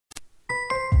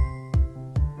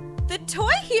The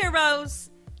Toy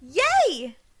Heroes!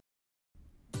 Yay!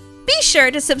 Be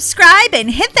sure to subscribe and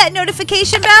hit that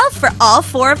notification bell for all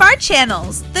 4 of our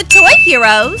channels. The Toy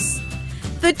Heroes,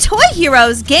 The Toy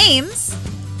Heroes Games,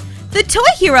 The Toy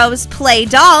Heroes Play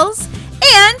Dolls,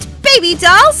 and Baby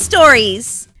Doll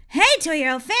Stories. Hey Toy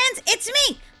Hero fans, it's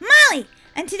me, Molly,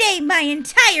 and today my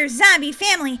entire zombie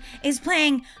family is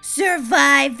playing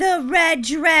Survive the Red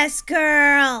Dress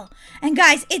Girl. And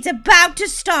guys, it's about to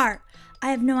start. I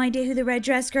have no idea who the Red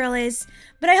Dress Girl is,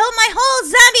 but I hope my whole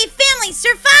zombie family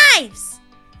survives.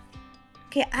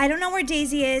 Okay, I don't know where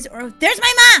Daisy is, or there's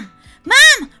my mom.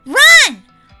 Mom, run!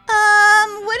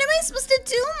 What am I supposed to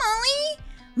do, Molly?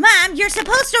 Mom, you're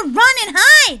supposed to run and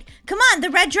hide. Come on, the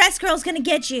Red Dress Girl's gonna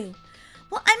get you.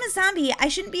 Well, I'm a zombie. I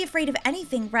shouldn't be afraid of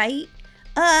anything, right?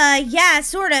 Yeah,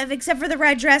 sort of, except for the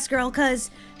Red Dress Girl, because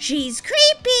she's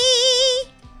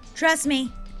creepy. Trust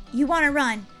me, you want to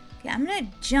run. Okay, I'm going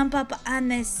to jump up on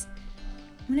this.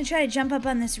 I'm going to try to jump up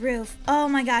on this roof. Oh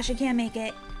my gosh, I can't make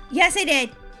it. Yes, I did.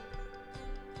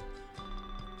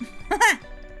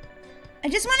 I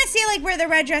just want to see, like, where the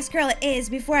Red Dress Girl is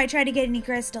before I try to get any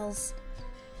crystals.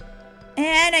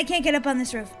 And I can't get up on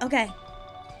this roof. Okay.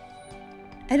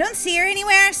 I don't see her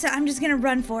anywhere, so I'm just going to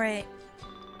run for it.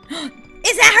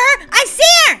 Is that her? I see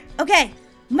her! Okay,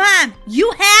 Mom,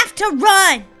 you have to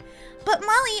run. But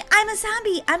Molly, I'm a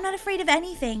zombie. I'm not afraid of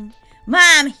anything.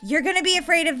 Mom, you're going to be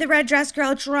afraid of the Red Dress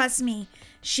Girl. Trust me.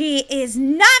 She is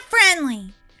not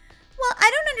friendly. Well, I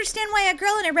don't understand why a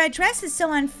girl in a red dress is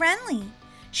so unfriendly.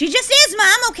 She just is,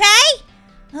 Mom, okay?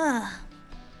 Ugh.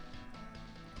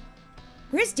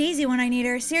 Where's Daisy when I need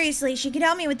her? Seriously, she could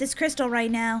help me with this crystal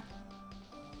right now.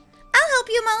 I'll help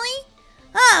you, Molly.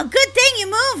 Oh, good thing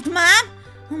you moved, Mom.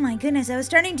 Oh my goodness, I was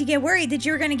starting to get worried that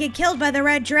you were going to get killed by the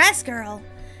Red Dress Girl.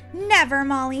 Never,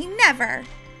 Molly, never.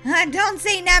 Don't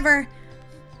say never.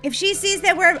 If she sees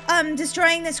that we're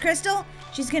destroying this crystal,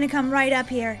 she's going to come right up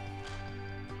here.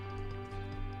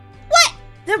 What?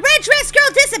 The Red Dress Girl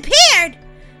disappeared?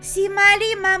 See,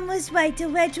 Molly, Mom was right. The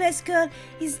Red Dress Girl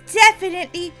is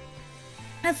definitely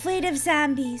afraid of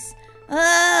zombies.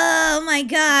 Oh my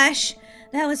gosh,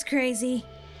 that was crazy.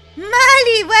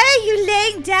 Molly, why are you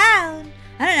laying down?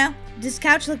 I don't know. This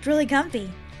couch looked really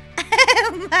comfy.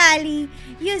 Molly,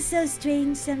 you're so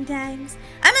strange sometimes.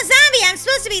 I'm a zombie. I'm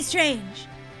supposed to be strange.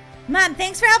 Mom,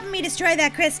 thanks for helping me destroy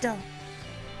that crystal.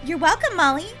 You're welcome,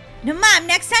 Molly. No, Mom,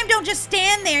 next time don't just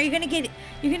stand there. You're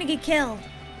gonna get killed.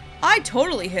 I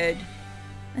totally hid.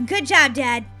 And good job,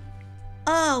 Dad.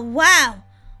 Oh, wow.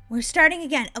 We're starting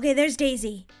again. Okay, there's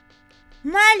Daisy.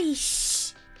 Molly,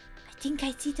 shh. I think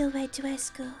I see the Red Dress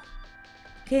Girl.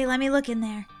 Okay, let me look in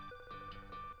there.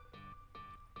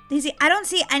 Daisy, I don't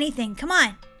see anything. Come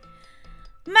on.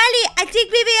 Molly, I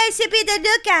think maybe I should be the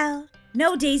lookout.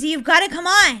 No, Daisy, you've got to come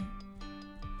on.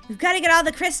 We've got to get all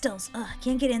the crystals. Ugh, I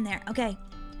can't get in there. Okay.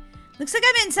 Looks like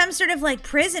I'm in some sort of, like,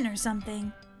 prison or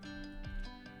something.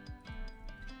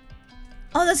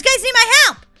 Oh, those guys need my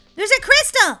help. There's a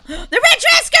crystal. The Red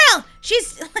Dress Girl.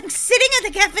 She's, like, sitting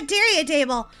at the cafeteria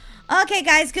table. Okay,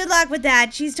 guys, good luck with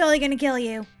that. She's totally going to kill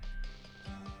you.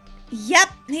 Yep,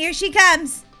 here she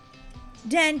comes.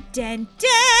 Dun, dun,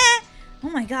 dun. Oh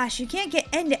my gosh, you can't get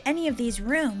into any of these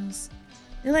rooms.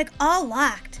 They're like all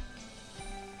locked.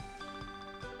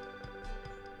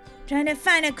 Trying to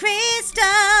find a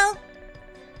crystal.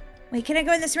 Wait, can I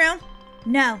go in this room?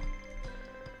 No.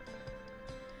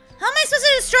 How am I supposed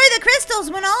to destroy the crystals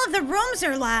when all of the rooms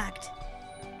are locked?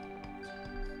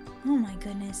 Oh my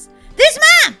goodness. There's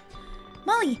Mom!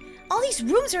 Molly, all these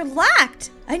rooms are locked.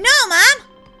 I know, Mom.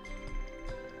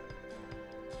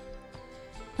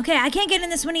 Okay, I can't get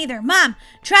in this one either. Mom,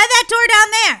 try that door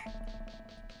down there.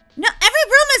 No, every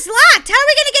room is locked. How are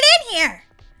we going to get in here?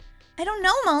 I don't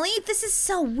know, Molly. This is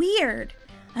so weird.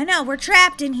 I know, we're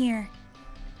trapped in here.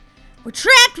 We're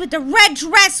trapped with the Red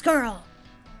Dress Girl.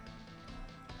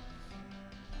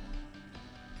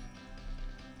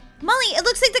 Molly, it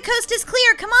looks like the coast is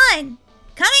clear. Come on.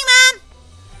 Coming, Mom.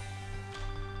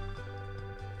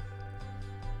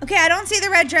 Okay, I don't see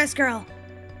the Red Dress Girl.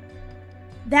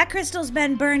 That crystal's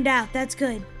been burned out. That's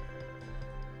good.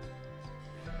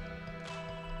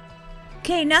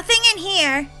 Okay, nothing in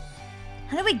here.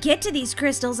 How do we get to these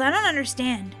crystals? I don't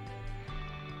understand.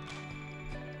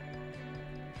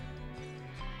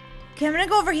 Okay, I'm gonna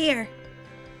go over here.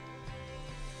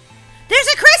 There's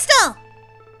a crystal!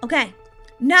 Okay,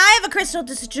 now I have a crystal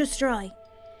to destroy.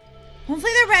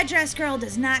 Hopefully the Red Dress Girl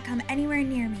does not come anywhere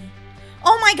near me.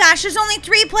 Oh my gosh, there's only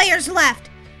 3 players left.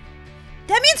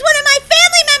 That means one of my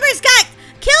family members got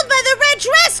killed by the Red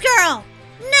Dress Girl!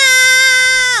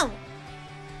 No!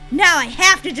 Now I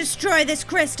have to destroy this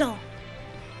crystal.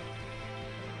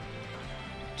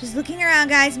 Just looking around,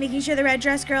 guys, making sure the red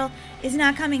dress girl is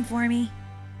not coming for me.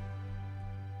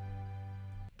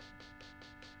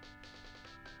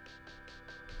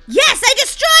 Yes, I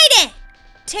destroyed it!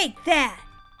 Take that.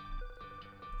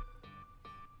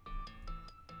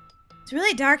 It's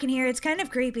really dark in here. It's kind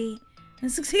of creepy.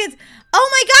 This looks like it's... Oh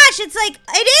my gosh, it's like...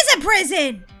 It is a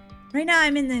prison! Right now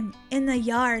I'm in the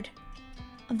yard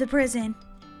of the prison.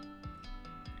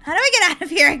 How do I get out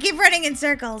of here? I keep running in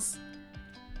circles.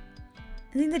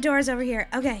 I think the door's over here.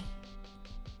 Okay.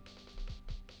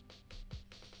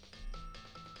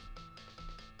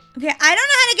 Okay, I don't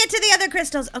know how to get to the other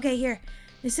crystals. Okay, here.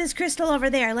 This is crystal over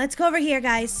there. Let's go over here,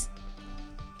 guys.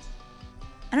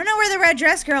 I don't know where the red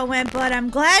dress girl went, but I'm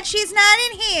glad she's not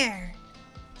in here.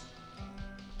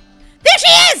 There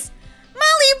she is!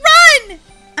 Molly, run!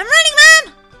 I'm running,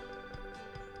 Mom!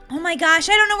 Oh my gosh,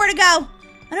 I don't know where to go.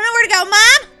 I don't know where to go.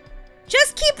 Mom?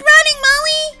 Just keep running,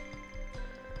 Molly!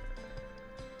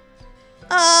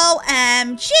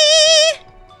 OMG!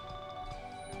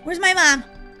 Where's my mom?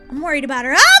 I'm worried about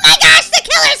her. Oh my gosh, the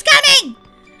killer's coming!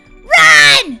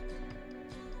 Run!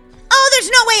 Oh, there's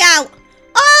no way out.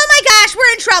 Oh my gosh,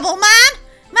 we're in trouble. Mom?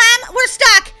 Mom, we're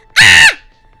stuck. Ah!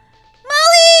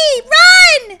 Molly,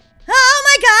 run! Oh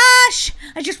my gosh.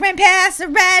 I just ran past the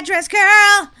red dress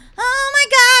girl. Oh my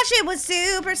gosh, it was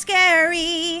super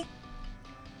scary.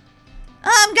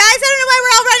 Guys, I don't know why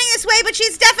we're all running this way, but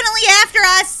she's definitely after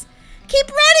us. Keep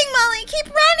running, Molly,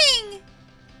 keep running.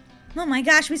 Oh my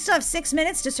gosh, we still have 6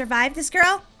 minutes to survive this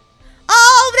girl.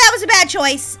 Oh, that was a bad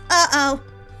choice. Uh-oh.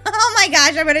 Oh my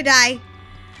gosh, I'm gonna die.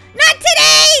 Not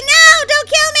today! No, don't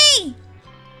kill me!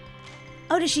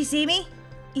 Oh, does she see me?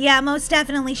 Yeah, most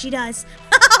definitely she does.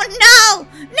 Oh no!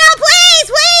 No,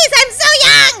 please, please! I'm so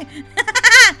young!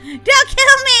 Don't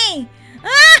kill me!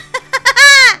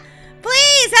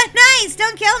 Please, I'm nice.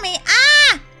 Don't kill me.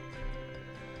 Ah!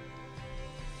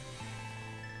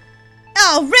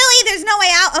 Oh, really? There's no way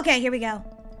out? Okay, here we go.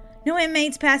 No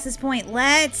inmates past this point.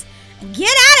 Let's get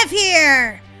out of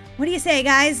here! What do you say,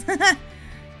 guys?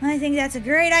 I think that's a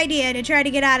great idea to try to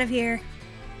get out of here.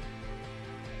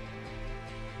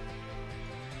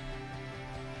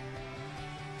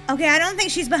 Okay, I don't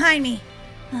think she's behind me.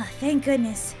 Oh, thank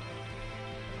goodness.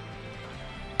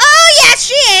 Oh, yes,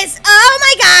 she is! Oh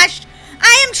my gosh!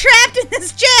 I am trapped in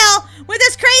this jail with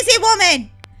this crazy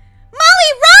woman!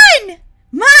 Molly, run!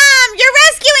 Mom, you're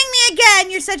rescuing me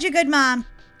again! You're such a good mom.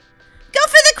 Go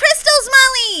for the crystals,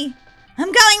 Molly!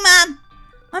 I'm going, Mom.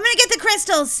 I'm gonna get the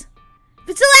crystals. If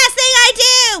it's the last thing I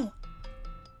do!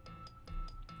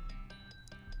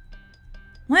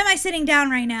 Why am I sitting down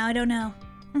right now? I don't know.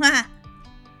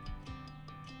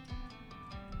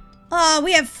 Oh,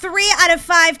 we have 3 out of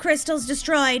 5 crystals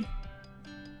destroyed.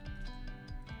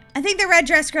 I think the red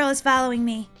dress girl is following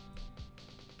me.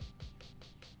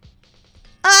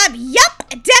 Yup,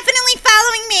 definitely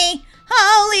following me.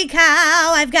 Holy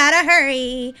cow, I've gotta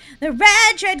hurry. The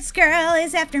red dress girl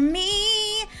is after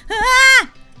me.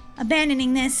 Ah!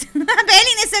 Abandoning this.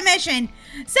 Abandoning this mission.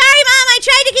 Sorry, Mom, I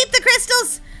tried to keep the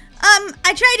crystals.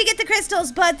 I tried to get the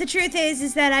crystals, but the truth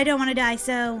is that I don't want to die,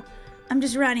 so I'm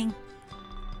just running.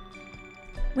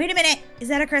 Wait a minute. Is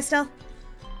that a crystal?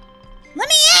 Let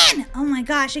me in! Oh my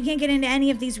gosh, I can't get into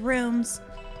any of these rooms.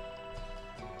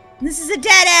 This is a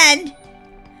dead end.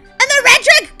 And the red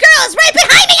dress girl is right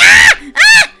behind me! Ah!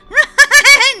 Ah!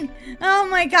 Run! Oh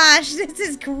my gosh, this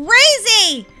is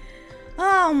crazy!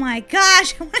 Oh my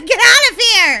gosh, I want to get out of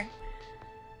here!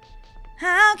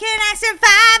 How can I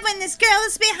survive when this girl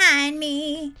is behind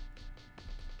me?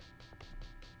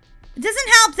 It doesn't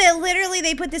help that literally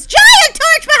they put this giant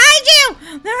torch behind you!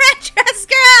 The red dress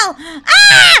girl!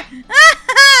 Ah!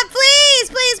 Ah! Please,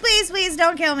 please, please, please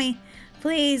don't kill me.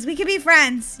 Please, we could be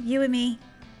friends, you and me.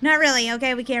 Not really,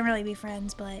 okay? We can't really be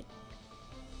friends, but...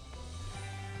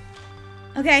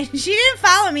 Okay, she didn't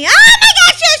follow me. Oh my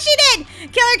gosh, yes she did!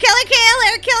 Killer, killer,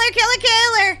 killer, killer, killer,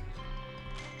 killer!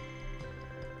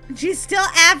 She's still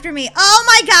after me. Oh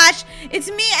my gosh,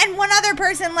 it's me and one other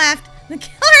person left. The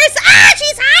killer is... Ah,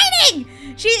 she's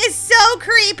hiding! She is so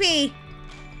creepy.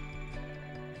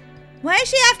 Why is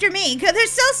she after me? Because there's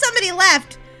still somebody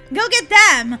left. Go get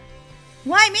them.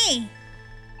 Why me?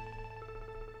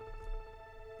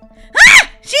 Ah!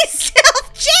 She's still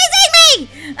chasing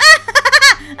me!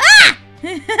 Ah!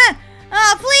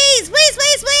 Oh, please, please,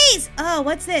 please, please! Oh,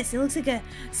 what's this? It looks like a...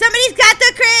 Somebody's got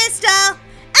the crystal!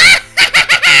 Ah!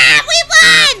 We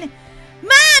won!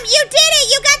 Mom, you did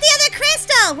it! You got the other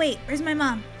crystal! Wait, where's my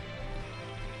mom?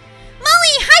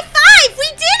 Molly, high five! We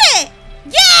did it!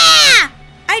 Yeah!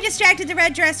 I distracted the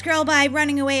red dress girl by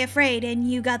running away afraid,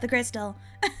 and you got the crystal.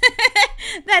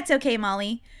 That's okay,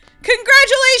 Molly.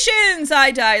 Congratulations!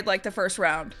 I died like the first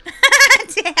round.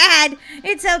 Dad,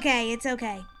 it's okay. It's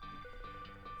okay.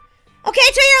 Okay,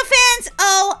 Toy Hero fans,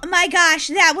 oh my gosh,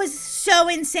 that was so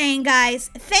insane,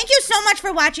 guys. Thank you so much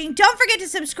for watching. Don't forget to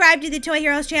subscribe to the Toy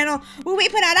Heroes channel, where we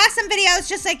put out awesome videos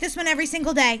just like this one every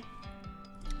single day.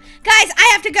 Guys, I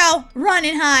have to go run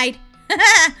and hide.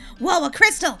 Whoa, a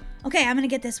crystal. Okay, I'm gonna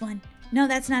get this one. No,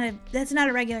 that's not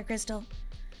a regular crystal.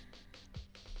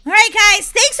 All right,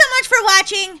 guys, thanks so much for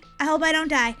watching. I hope I don't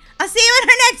die. I'll see you in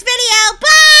our next video.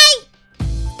 Bye!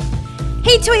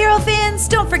 Hey Toy Hero fans,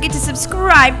 don't forget to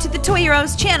subscribe to the Toy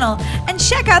Heroes channel and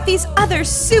check out these other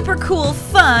super cool,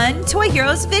 fun Toy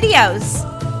Heroes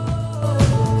videos.